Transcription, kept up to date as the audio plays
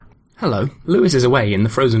Hello. Lewis is away in the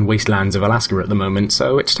frozen wastelands of Alaska at the moment,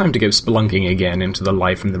 so it's time to go spelunking again into the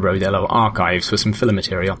Live from the Rodello archives for some filler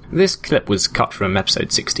material. This clip was cut from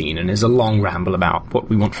episode 16 and is a long ramble about what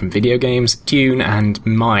we want from video games, Dune, and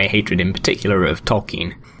my hatred in particular of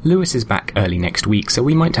Tolkien. Lewis is back early next week, so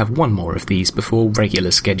we might have one more of these before regular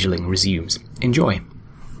scheduling resumes. Enjoy.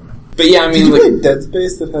 But yeah, I mean, did you play Dead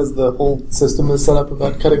Space that has the whole system is set up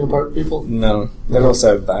about cutting apart people? No. They're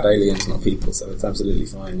also bad aliens, not people, so it's absolutely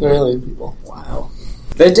fine. They're alien people. Wow.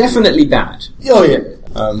 They're definitely bad. Oh,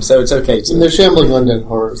 yeah. So it's okay to... And they're shambling undead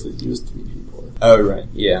horrors that used to be people. Oh, right,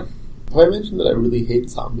 yeah. Have I mentioned that I really hate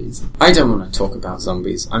zombies? I don't want to talk about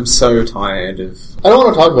zombies. I'm so tired of... I don't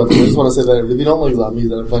want to talk about them. I just want to say that I really don't like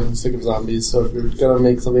zombies and I'm fucking sick of zombies. So if you're going to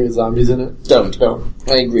make something with zombies in it, don't.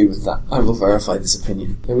 I agree with that. I will verify this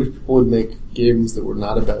opinion. I wish people would make games that were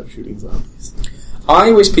not about shooting zombies.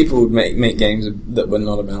 I wish people would make games that were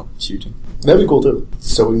not about shooting. That'd be cool too.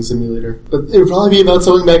 Sewing simulator. But it would probably be about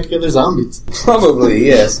sewing back together zombies. Probably,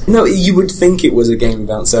 yes. No, you would think it was a game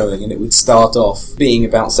about sewing, and it would start off being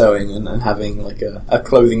about sewing and having like a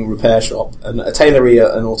clothing repair shop and a tailory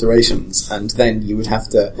and alterations, and then you would have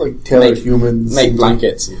to like tailor humans, make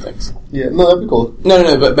blankets and things. Yeah, no, that'd be cool.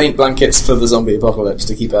 No, but make blankets for the zombie apocalypse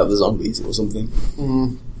to keep out the zombies or something.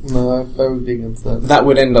 No, I would be against that. That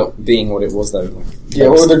would end up being what it was, though. Like, yeah,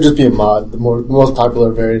 or there'd just be a mod. The most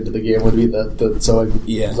popular variant of the game would be the sewing.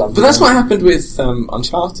 Yeah, but that's what happened with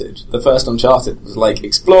Uncharted. The first Uncharted was like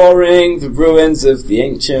exploring the ruins of the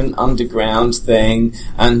ancient underground thing,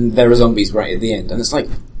 and there are zombies right at the end, and it's like,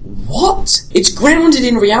 what? It's grounded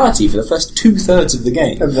in reality for the first 2/3 of the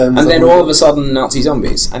game, and then all of a sudden Nazi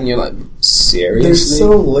zombies, and you're like, seriously? They're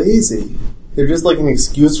so lazy. They're just like an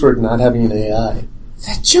excuse for not having an AI.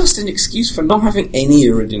 They're just an excuse for not having any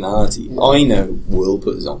originality. Yeah. I know we'll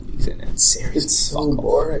put zombies in it. Seriously. It's so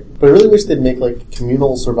boring. But I really wish they'd make like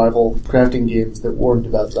communal survival crafting games that weren't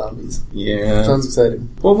about zombies. Yeah. Sounds exciting.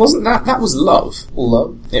 Well, wasn't that... That was Love.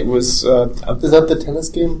 Love? It was... Is that the tennis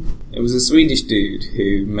game? It was a Swedish dude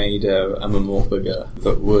who made a Mamorphaga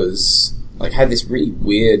that was... like, had this really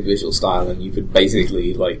weird visual style, and you could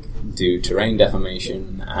basically, like, do terrain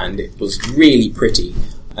deformation, and it was really pretty.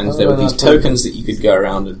 And there were these tokens that you could go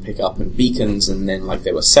around and pick up, and beacons, and then like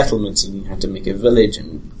there were settlements, and you had to make a village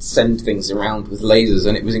and send things around with lasers,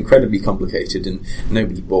 and it was incredibly complicated, and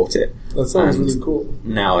nobody bought it. That sounds really cool.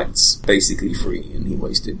 Now it's basically free, and he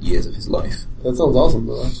wasted years of his life. That sounds awesome,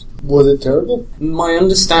 though. Was it terrible? My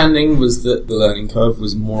understanding was that the learning curve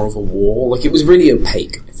was more of a wall. Like, it was really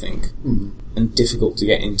opaque, I think, and difficult to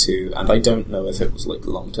get into, and I don't know if it was like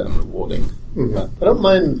long-term rewarding. I don't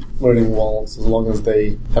mind learning walls as long as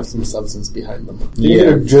they have some substance behind them.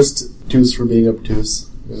 They're just obtuse for being obtuse.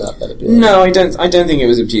 Not that appealing. No, I don't think it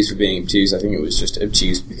was obtuse for being obtuse. I think it was just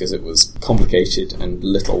obtuse because it was complicated and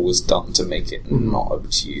little was done to make it not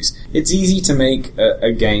obtuse. It's easy to make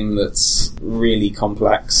a game that's really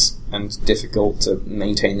complex and difficult to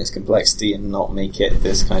maintain this complexity and not make it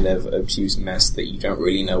this kind of obtuse mess that you don't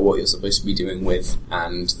really know what you're supposed to be doing with,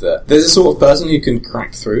 and that there's a sort of person who can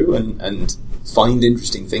crack through and find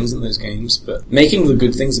interesting things in those games, but making the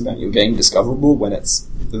good things about your game discoverable when it's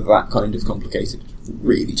that kind of complicated is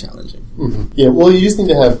really challenging. Yeah, well, you just need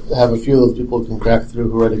to have a few of those people who can crack through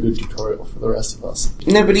who write a good tutorial for the rest of us.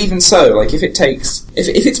 No, but even so, like, if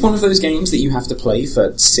it's one of those games that you have to play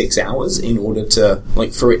for 6 hours in order to,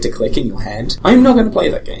 like, for it to click in your head, I'm not going to play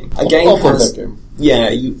that game. I'll play that game.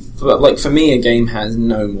 Yeah, but, like, for me, a game has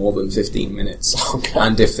no more than 15 minutes. Okay.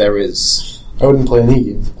 And if there is... I wouldn't play any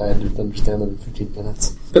games if I had to understand them in 15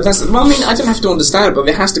 minutes. But that's... Well, I mean, I don't have to understand it, but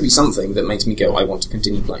there has to be something that makes me go, I want to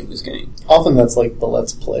continue playing this game. Often that's like the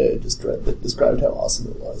Let's Play I just read that described how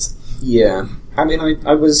awesome it was. Yeah. I mean,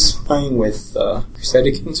 I was playing with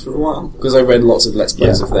Crusader Kings for a while, because I read lots of Let's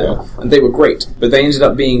Plays of them, and they were great. But they ended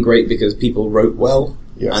up being great because people wrote well,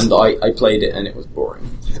 and I played it and it was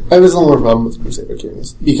boring. I have a similar problem with Crusader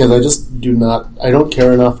Kings, because I just I don't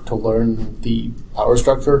care enough to learn the power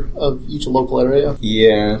structure of each local area.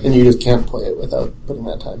 Yeah. And you just can't play it without putting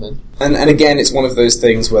that time in. And again, it's one of those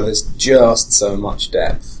things where there's just so much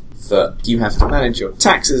depth that you have to manage your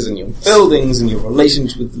taxes and your buildings and your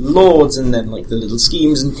relations with lords, and then like the little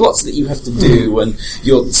schemes and plots that you have to do, and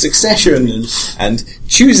your succession and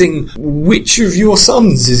choosing which of your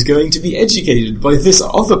sons is going to be educated by this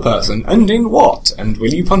other person and in what, and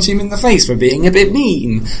will you punch him in the face for being a bit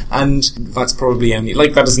mean, and that's probably only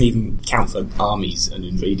like that doesn't even count for armies and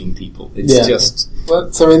invading people. It's just...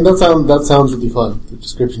 So, I mean, that sounds really fun, the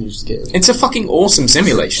description you just gave. It's a fucking awesome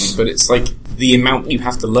simulation, but it's like, the amount you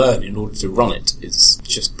have to learn in order to run it is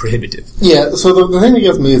just prohibitive. Yeah, so the thing that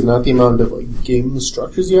gets me is not the amount of like game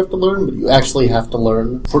structures you have to learn, but you actually have to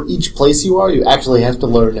learn, for each place you are, you actually have to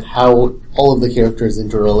learn how all of the characters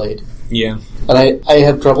interrelate. Yeah. And I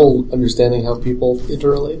have trouble understanding how people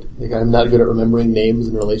interrelate. Like, I'm not good at remembering names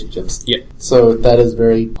and relationships. Yeah. So that is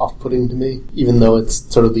very off-putting to me, even though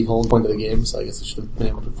it's sort of the whole point of the game, so I guess I should have been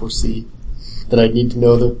able to foresee that I need to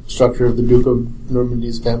know the structure of the Duke of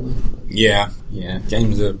Normandy's family. Yeah.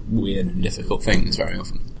 Games are weird and difficult things very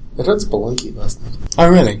often. I tried Spelunking last night. Oh,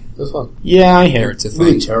 really? It was fun. Yeah, I hear it's a I'm thing.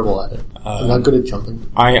 really terrible at it. I'm not good at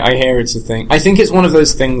jumping. I hear it's a thing. I think it's one of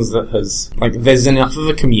those things that has, like, there's enough of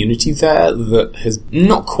a community there that has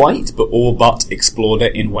not quite, but all but explored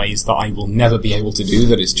it in ways that I will never be able to do,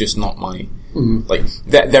 that it's just not my... Like,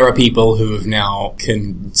 there are people who have now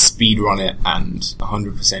can speedrun it and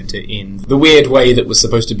 100% it in the weird way that was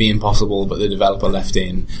supposed to be impossible, but the developer left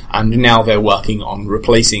in, and now they're working on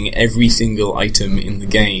replacing every single item in the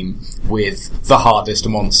game with the hardest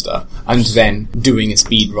monster, and then doing a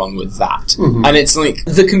speedrun with that. And it's like,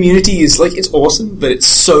 the community is like, it's awesome, but it's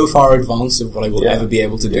so far advanced of what I will ever be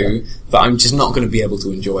able to do, that I'm just not going to be able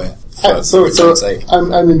to enjoy it. For its own sake.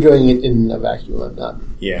 I'm enjoying it in a vacuum. I'm not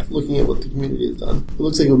looking at what the community has done. It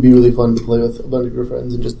looks like it would be really fun to play with a bunch of your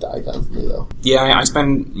friends and just die constantly, though. Yeah, I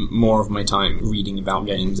spend more of my time reading about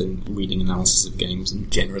games and reading analysis of games and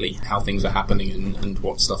generally how things are happening and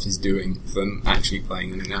what stuff is doing than actually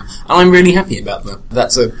playing them now. And I'm really happy about that.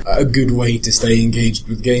 That's a good way to stay engaged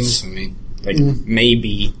with games for me. Like,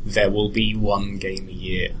 maybe there will be one game a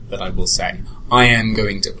year that I will say, I am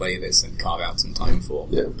going to play this and carve out some time for.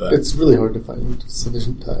 Yeah, but it's really hard to find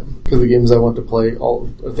sufficient time. Because the games I want to play all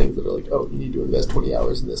are things that are like, oh, you need to invest 20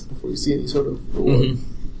 hours in this before you see any sort of reward.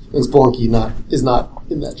 And Spelunky is not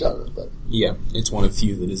in that genre, but... Yeah, it's one of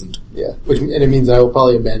few that isn't. Yeah, and it means I will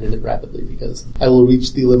probably abandon it rapidly, because I will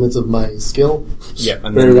reach the limits of my skill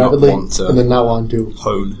and very then rapidly, not want to and then not want to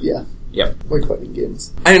hone. Yeah. Yep. Like fighting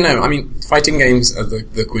games. I don't know, I mean, fighting games are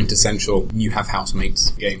the quintessential you have housemates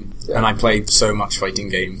game. Yeah. And I played so much fighting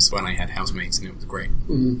games when I had housemates, and it was great.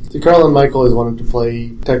 So Carl and Michael always wanted to play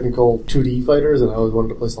technical 2D fighters, and I always wanted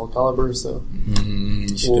to play Soul Calibur, so...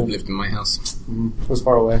 You should have lived in my house. It was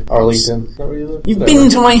far away. Arlington. Is that where you live? You've been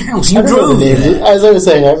to my house, you drove there! As I was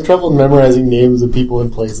saying, I have trouble memorizing names of people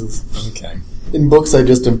and places. Okay. In books, I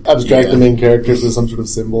just abstract the main characters with some sort of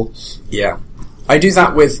symbol. Yeah. I do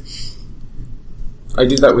that with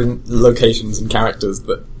locations and characters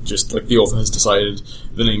that just, like, the author has decided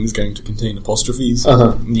the name is going to contain apostrophes.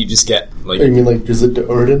 And you just get, like... Oh, you mean, like, Drizzt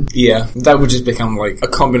Do'Urden? Yeah. That would just become, like, a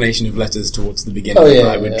combination of letters towards the beginning that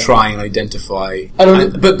I would try and identify.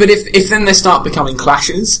 But if then there start becoming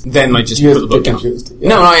clashes, then I just put the book down. Yeah.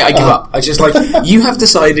 No, I give up. I just, like, you have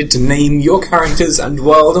decided to name your characters and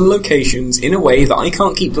world and locations in a way that I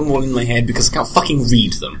can't keep them all in my head because I can't fucking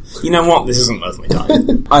read them. You know what? This isn't worth my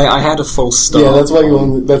time. I had a false start. Yeah, that's why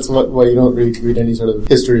you don't read any sort of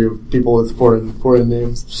history of people with foreign names.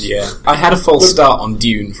 Yeah. I had a false start on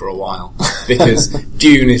Dune for a while, because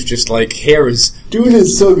Dune is just like, here is... Dune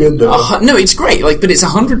is so good, though. No, it's great, like, but it's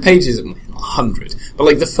 100 pages, not 100, but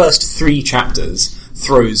like the first 3 chapters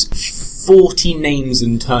throws 40 names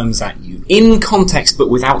and terms at you, in context but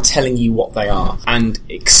without telling you what they are, and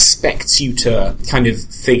expects you to kind of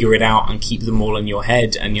figure it out and keep them all in your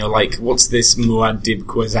head, and you're like, what's this Muad'Dib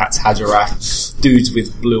Kwisatz Haderach, dudes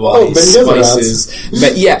with blue eyes, spices.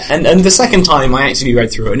 But yeah, and the second time I actually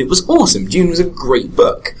read through it, and it was awesome. Dune was a great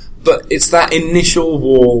book. But it's that initial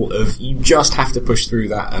wall of you just have to push through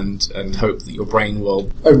that and hope that your brain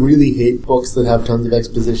will... I really hate books that have tons of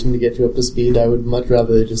exposition to get you up to speed. I would much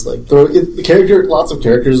rather they just, like, lots of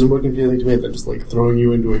characters are more confusing to me than just, like, throwing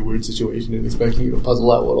you into a weird situation and expecting you to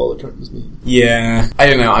puzzle out what all the terms mean. Yeah. I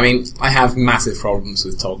don't know. I mean, I have massive problems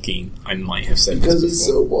with Tolkien. I might have said because this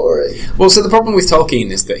before. He's so boring. Well, so the problem with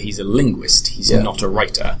Tolkien is that he's a linguist. He's not a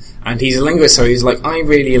writer. And he's a linguist, so he's like, I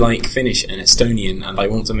really like Finnish and Estonian, and I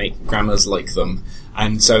want to make grammars like them.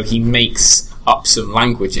 And so he makes up some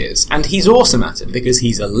languages. And he's awesome at it, because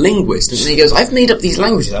he's a linguist. And then he goes, I've made up these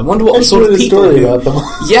languages. I wonder what sort of people...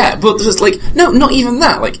 Yeah, but it's like, no, not even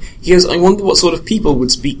that. Like, he goes, I wonder what sort of people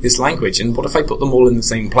would speak this language, and what if I put them all in the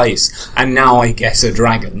same place? And now I guess a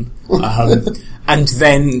dragon. And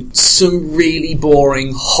then some really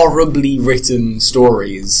boring, horribly written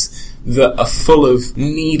stories that are full of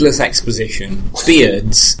needless exposition,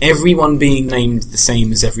 beards, everyone being named the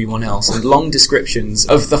same as everyone else, and long descriptions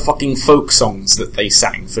of the fucking folk songs that they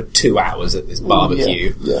sang for 2 hours at this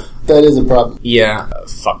barbecue. Yeah, that is a problem. Yeah,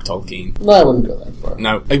 fuck Tolkien. No, I wouldn't go that far.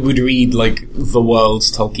 No, I would read, like, the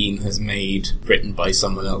worlds Tolkien has made, written by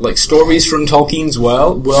someone else. Like, stories from Tolkien's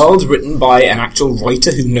world written by an actual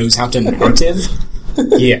writer who knows how to narrative.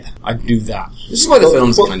 Yeah, I'd do that. Which is why the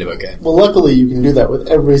films are kind of okay. Well, luckily you can do that with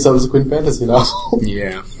every subsequent fantasy novel.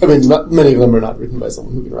 Yeah. I mean, many of them are not written by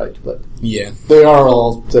someone who can write, but yeah, they are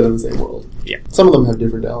all set in the same world. Yeah. Some of them have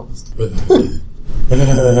different elves.